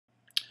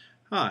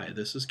Hi,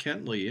 this is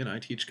Kent Lee and I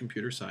teach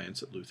computer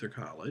science at Luther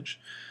College.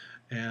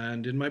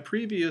 And in my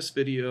previous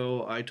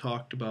video I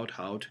talked about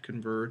how to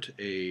convert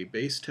a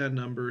base 10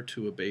 number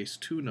to a base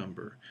 2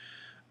 number.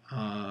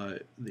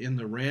 In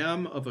the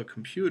RAM of a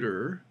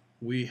computer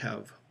we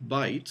have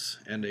bytes,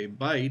 and a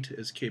byte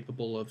is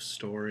capable of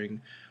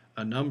storing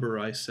a number.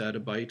 I said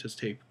a byte is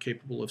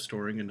capable of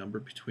storing a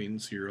number between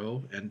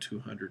 0 and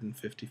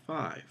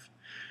 255.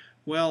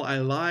 Well, I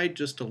lied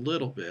just a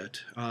little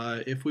bit.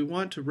 If we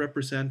want to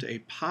represent a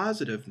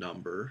positive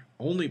number,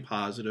 only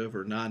positive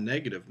or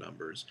non-negative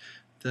numbers,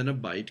 then a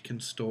byte can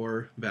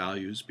store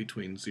values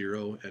between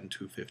 0 and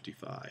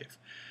 255.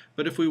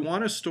 But if we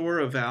want to store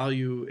a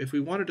value, if we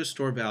wanted to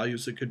store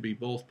values that could be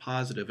both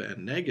positive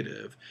and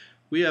negative,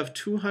 we have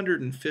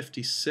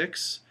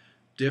 256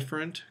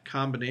 different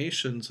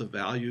combinations of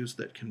values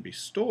that can be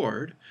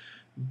stored,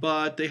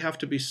 but they have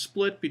to be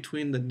split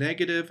between the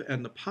negative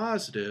and the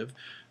positive.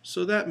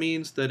 So that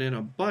means that in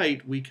a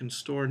byte we can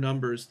store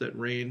numbers that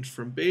range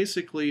from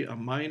basically a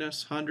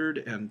minus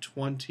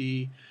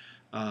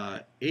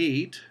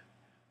 128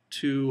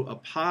 to a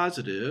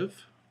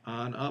positive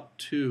on up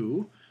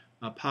to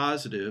a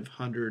positive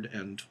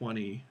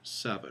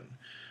 127.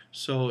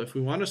 So if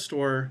we want to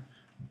store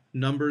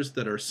numbers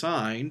that are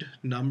signed,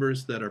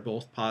 numbers that are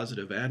both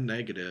positive and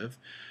negative,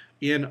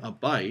 in a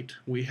byte,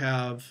 we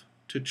have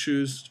to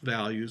choose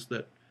values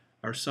that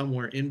are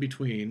somewhere in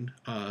between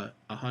a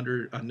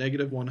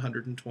negative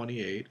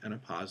 128 and a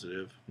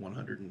positive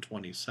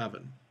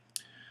 127.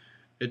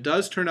 It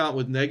does turn out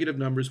with negative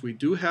numbers we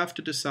do have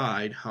to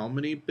decide how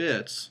many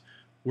bits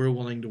we're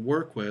willing to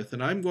work with,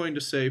 and I'm going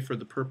to say for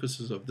the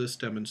purposes of this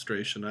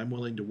demonstration I'm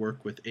willing to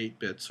work with 8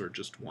 bits or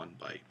just 1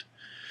 byte.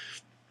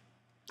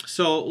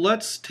 So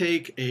let's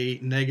take a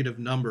negative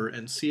number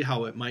and see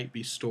how it might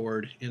be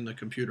stored in the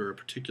computer, a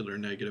particular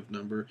negative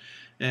number.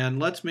 And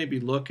let's maybe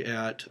look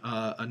at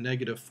a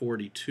negative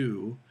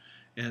 42,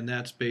 and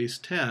that's base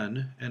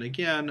 10. And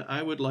again,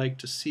 I would like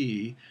to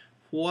see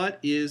what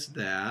is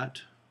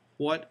that,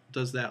 what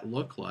does that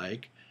look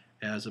like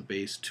as a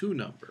base 2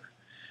 number.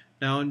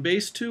 Now in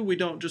base 2 we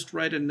don't just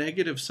write a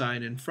negative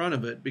sign in front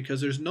of it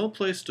because there's no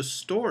place to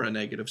store a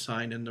negative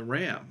sign in the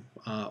RAM.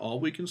 All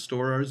we can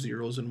store are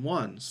zeros and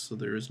ones, so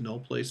there is no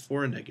place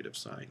for a negative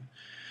sign.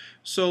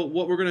 So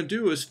what we're going to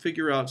do is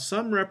figure out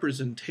some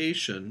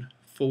representation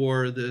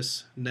for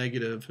this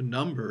negative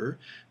number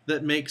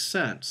that makes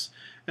sense.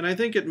 And I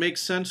think it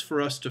makes sense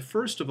for us to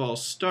first of all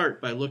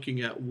start by looking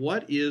at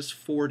what is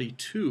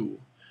 42.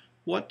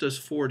 What does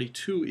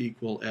 42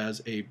 equal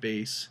as a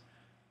base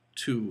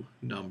 2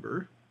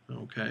 number?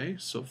 Okay,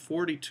 so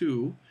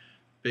 42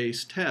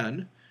 base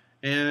 10,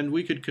 and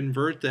we could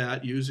convert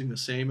that using the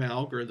same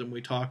algorithm we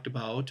talked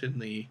about in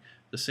the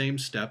same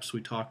steps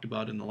we talked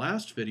about in the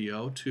last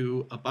video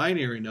to a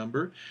binary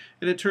number,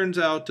 and it turns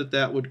out that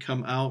that would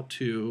come out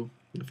to,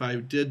 if I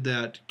did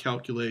that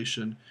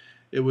calculation,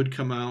 it would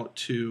come out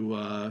to,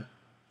 I'm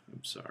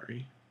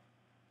sorry,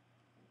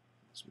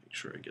 let's make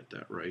sure I get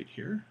that right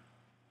here.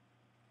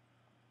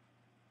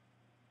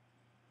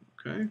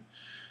 Okay,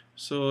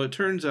 so it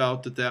turns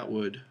out that that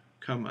would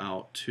come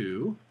out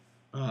to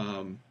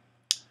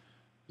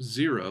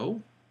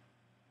 0,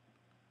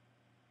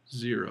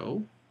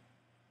 0,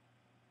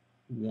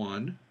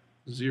 1,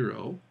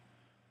 0,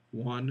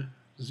 1,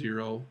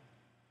 0,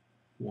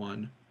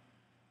 1,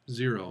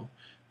 0.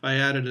 If I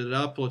added it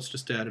up, let's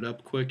just add it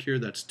up quick here.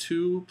 That's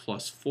 2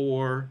 plus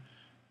 4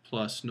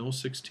 plus no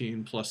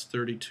 16 plus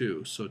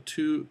 32. So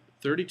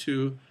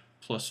 32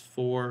 plus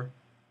 4,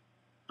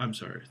 I'm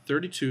sorry,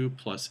 32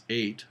 plus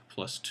 8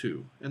 plus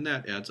 2, and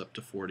that adds up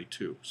to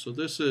 42. So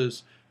this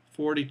is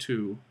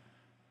 42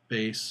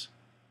 base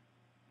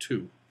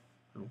 2.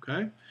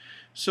 Okay?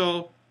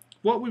 So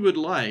what we would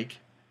like,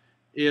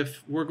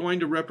 if we're going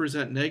to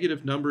represent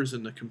negative numbers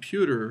in the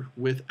computer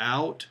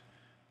without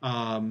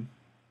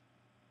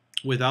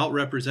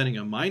representing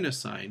a minus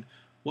sign,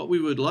 what we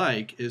would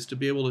like is to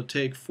be able to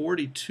take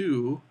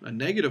 42, a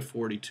negative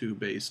 42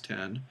 base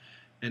 10,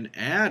 and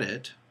add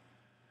it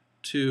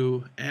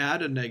to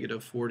add a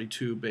negative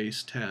 42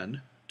 base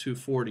 10 to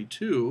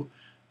 42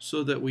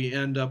 so that we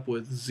end up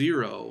with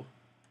 0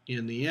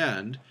 in the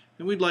end.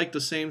 And we'd like the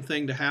same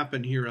thing to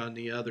happen here on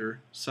the other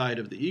side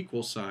of the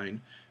equal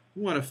sign.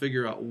 We want to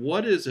figure out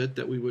what is it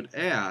that we would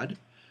add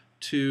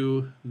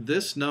to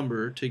this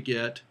number to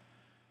get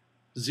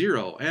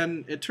 0.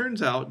 And it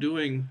turns out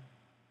doing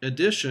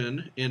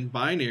addition in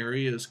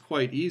binary is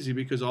quite easy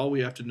because all we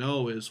have to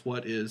know is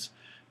what is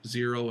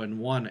 0 and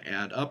 1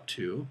 add up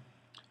to.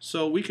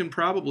 So we can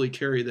probably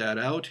carry that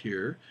out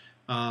here.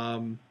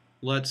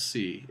 Let's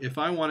see. If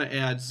I want to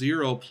add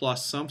 0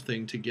 plus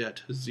something to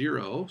get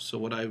 0, so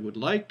what I would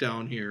like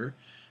down here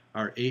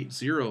are 8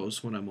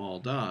 zeros when I'm all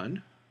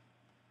done.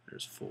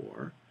 There's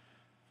 4,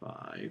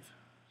 5,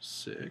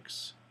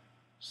 6,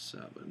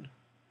 7,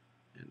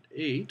 and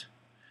 8.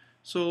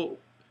 So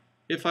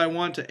if I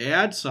want to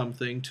add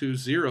something to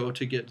 0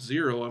 to get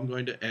 0, I'm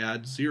going to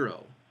add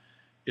 0.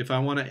 If I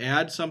want to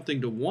add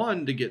something to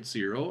 1 to get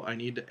 0, I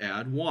need to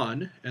add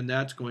 1, and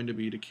that's going to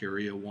be to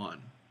carry a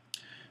 1.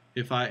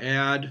 If I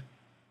add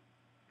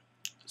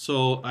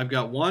So I've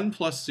got 1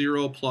 plus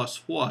 0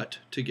 plus what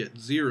to get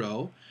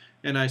 0,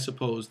 and I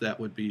suppose that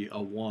would be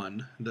a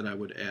 1 that I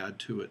would add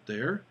to it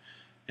there,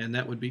 and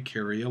that would be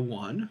carry a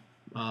 1.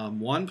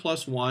 1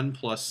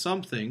 plus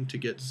something to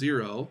get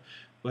 0,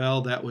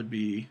 well, that would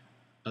be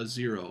a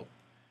 0,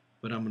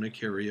 but I'm going to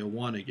carry a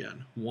 1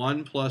 again.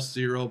 1 plus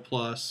 0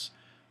 plus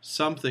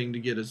something to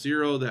get a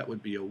 0, that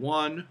would be a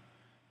 1.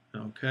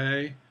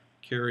 Okay,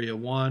 carry a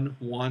 1.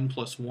 1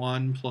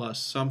 plus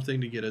something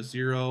to get a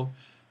 0,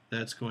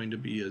 that's going to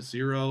be a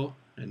 0,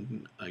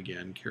 and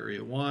again carry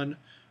a 1.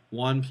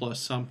 1 plus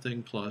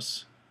something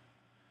plus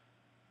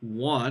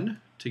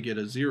 1 to get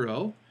a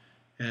 0,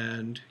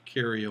 and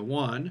carry a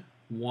 1.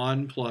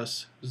 1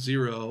 plus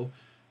 0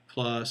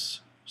 plus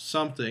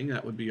something,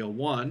 that would be a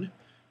 1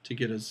 to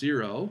get a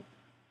 0,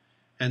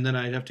 and then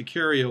I'd have to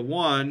carry a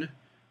 1,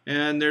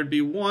 and there'd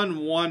be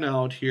 1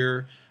 out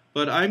here,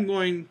 but I'm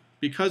going,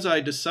 because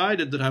I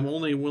decided that I'm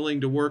only willing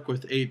to work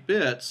with 8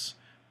 bits,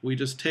 we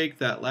just take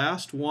that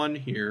last 1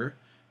 here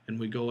and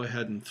we go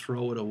ahead and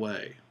throw it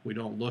away. We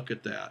don't look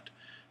at that.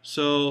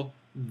 So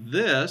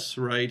this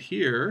right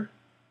here,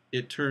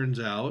 it turns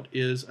out,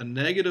 is a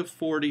negative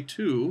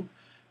 42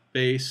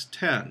 base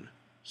 10.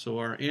 So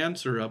our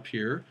answer up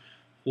here,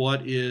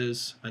 what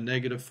is a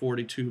negative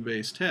 42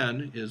 base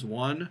 10, is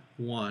 1,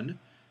 1,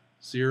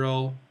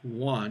 0,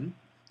 1,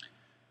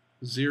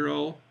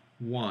 0,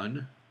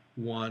 1,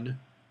 1,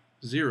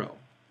 0.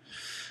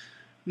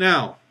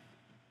 Now,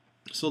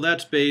 so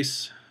that's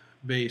base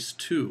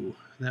 2.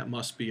 That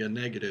must be a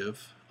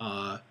negative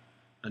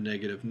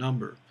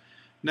number.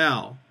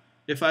 Now,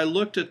 if I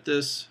looked at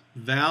this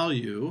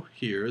value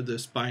here,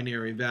 this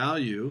binary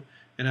value,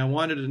 and I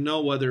wanted to know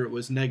whether it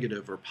was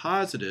negative or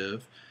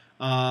positive,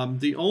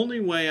 the only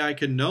way I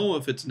can know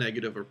if it's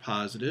negative or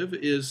positive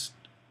is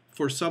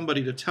for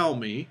somebody to tell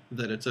me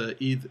that it's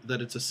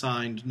a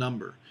signed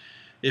number.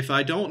 If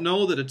I don't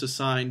know that it's a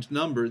signed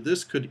number,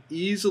 this could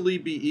easily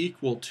be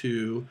equal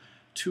to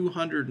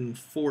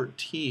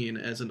 214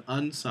 as an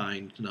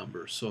unsigned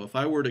number. So if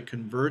I were to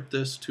convert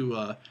this to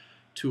a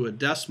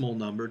decimal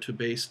number, to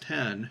base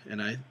 10,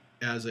 and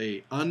as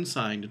a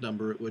unsigned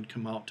number, it would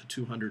come out to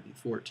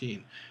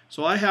 214.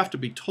 So I have to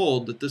be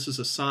told that this is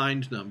a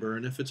signed number,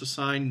 and if it's a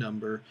signed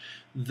number,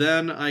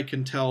 then I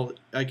can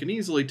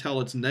easily tell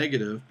it's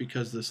negative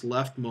because this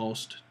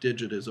leftmost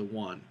digit is a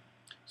 1.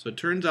 So it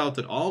turns out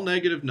that all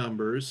negative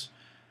numbers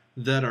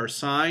that are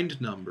signed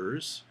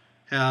numbers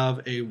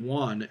have a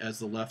 1 as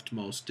the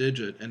leftmost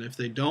digit, and if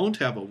they don't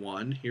have a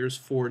 1, here's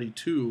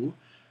 42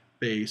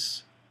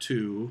 base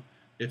 2.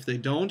 If they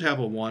don't have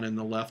a 1 in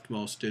the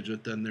leftmost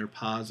digit, then they're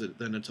positive.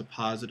 Then it's a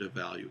positive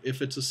value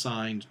if it's a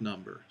signed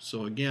number.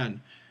 So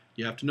again,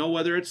 you have to know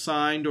whether it's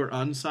signed or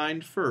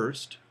unsigned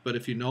first, but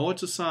if you know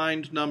it's a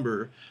signed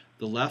number,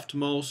 the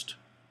leftmost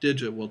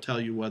digit will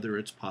tell you whether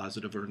it's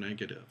positive or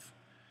negative.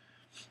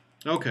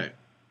 Okay,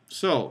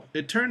 so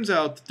it turns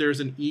out that there's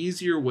an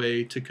easier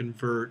way to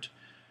convert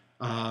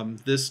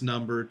this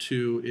number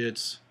to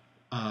its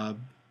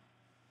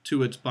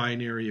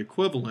binary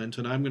equivalent,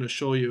 and I'm going to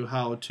show you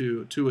how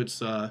there's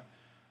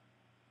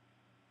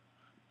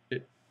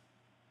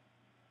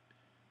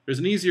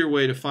an easier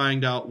way to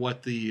find out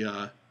what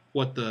the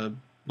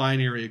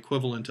binary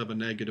equivalent of a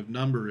negative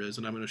number is,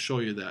 and I'm going to show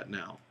you that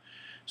now.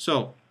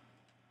 So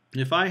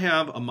if I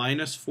have a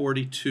minus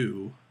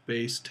 42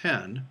 base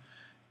 10,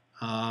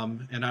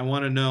 and I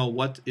want to know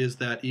what is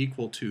that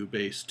equal to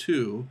base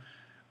 2,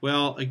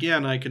 well,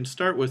 again, I can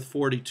start with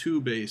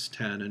 42 base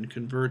 10 and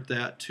convert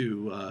that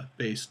to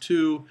base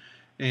 2,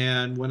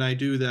 and when I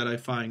do that, I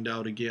find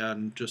out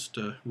again, just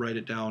to write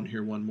it down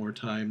here one more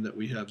time, that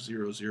we have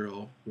 0,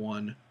 0,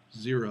 1,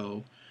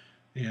 0,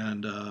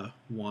 and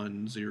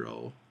 1,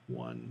 0,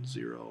 1,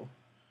 0,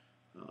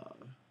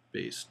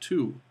 base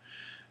 2.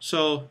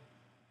 So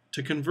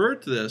to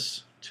convert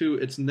this to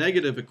its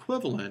negative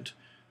equivalent,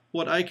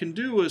 what I can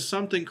do is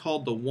something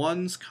called the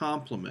ones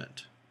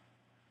complement.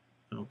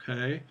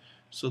 Okay,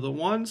 so the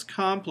ones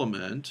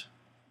complement,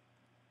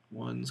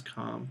 I'm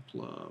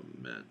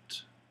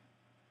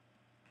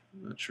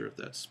not sure if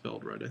that's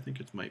spelled right. I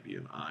think it might be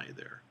an I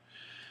there.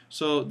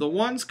 So the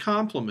ones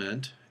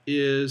complement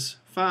is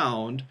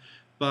found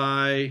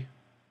by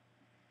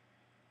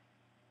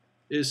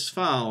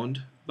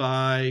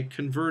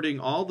converting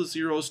all the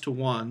zeros to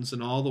ones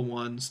and all the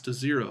ones to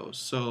zeros.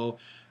 So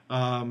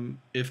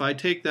if I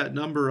take that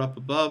number up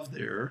above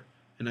there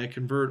and I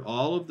convert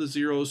all of the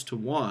zeros to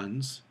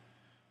ones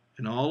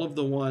and all of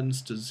the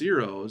ones to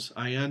zeros,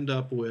 I end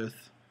up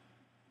with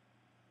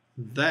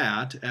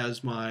that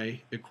as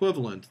my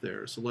equivalent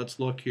there. So let's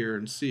look here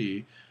and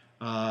see.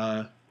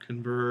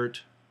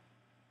 Convert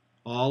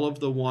all of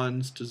the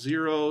ones to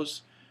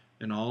zeros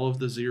and all of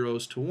the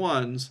zeros to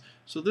ones.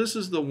 So this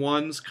is the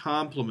ones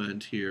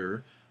complement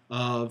here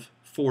of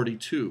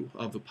 42,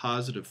 of a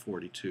positive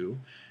 42.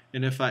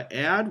 And if I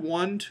add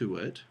 1 to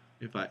it,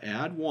 if I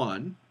add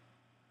 1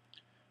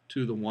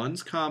 to the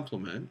ones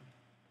complement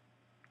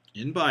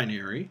in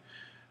binary,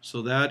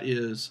 so that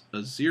is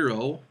a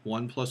 0,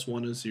 1 plus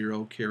 1 is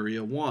 0, carry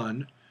a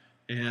 1,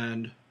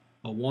 and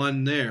a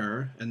 1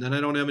 there, and then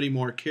I don't have any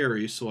more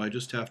carries, so I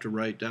just have to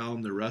write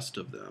down the rest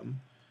of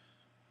them.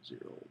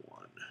 0,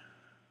 1,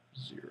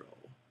 0,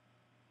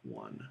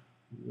 1,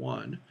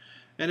 1.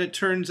 And it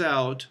turns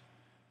out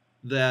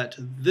that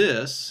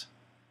this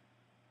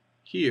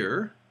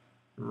here,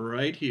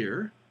 right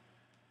here,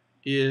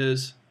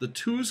 is the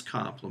 2's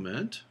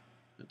complement.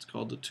 It's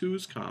called the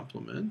 2's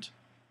complement.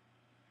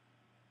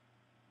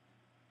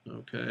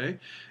 Okay,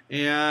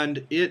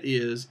 and it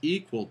is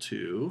equal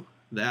to,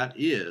 that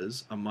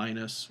is a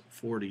minus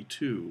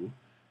 42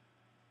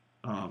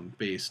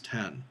 base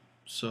 10.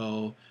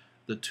 So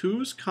the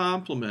 2's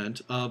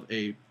complement of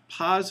a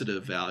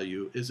positive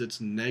value is its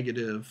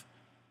negative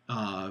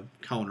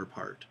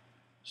counterpart.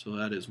 So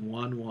that is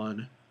 1,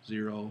 1,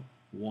 0,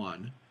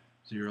 1,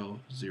 0,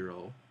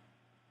 0.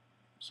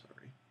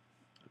 Sorry,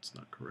 that's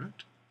not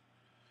correct.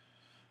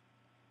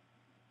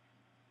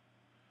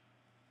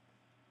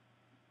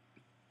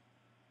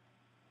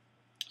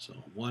 So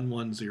 1,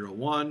 1, 0,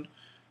 1,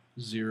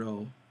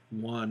 0,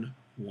 1,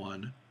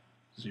 1,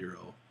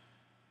 0,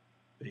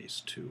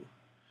 base 2.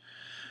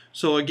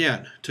 So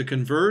again, to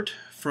convert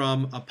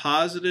from a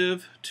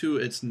positive to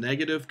its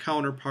negative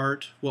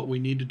counterpart, what we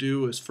need to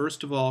do is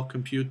first of all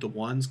compute the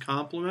 1's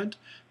complement.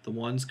 The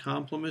 1's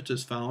complement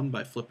is found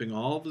by flipping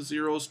all the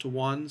zeros to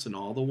 1's and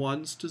all the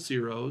 1's to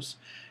zeros.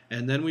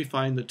 And then we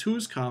find the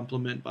 2's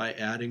complement by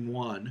adding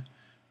 1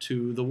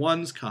 to the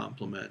 1's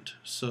complement.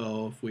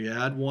 So if we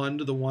add 1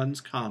 to the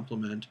 1's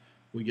complement,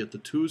 we get the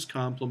 2's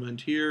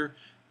complement here.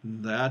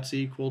 That's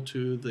equal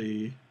to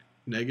the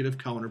negative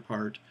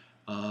counterpart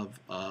of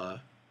a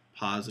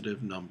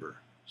positive number.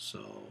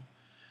 So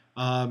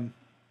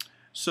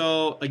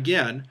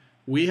again,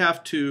 we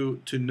have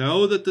to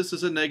know that this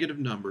is a negative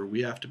number.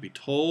 We have to be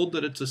told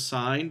that it's a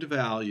signed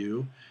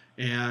value,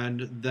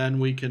 and then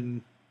we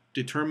can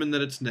determine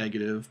that it's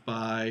negative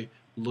by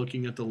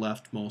looking at the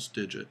leftmost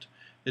digit.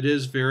 It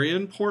is very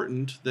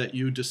important that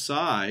you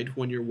decide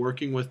when you're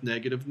working with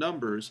negative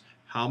numbers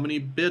how many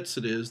bits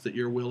it is that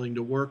you're willing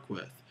to work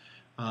with.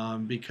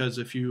 Because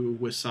if you,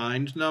 with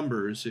signed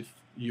numbers, if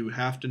you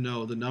have to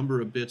know the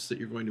number of bits that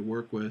you're going to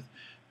work with,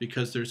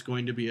 because there's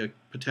going to be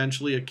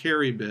potentially a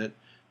carry bit,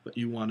 but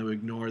you want to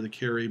ignore the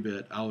carry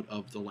bit out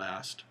of the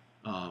last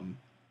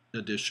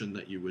addition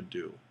that you would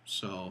do.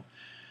 So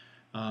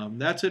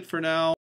that's it for now.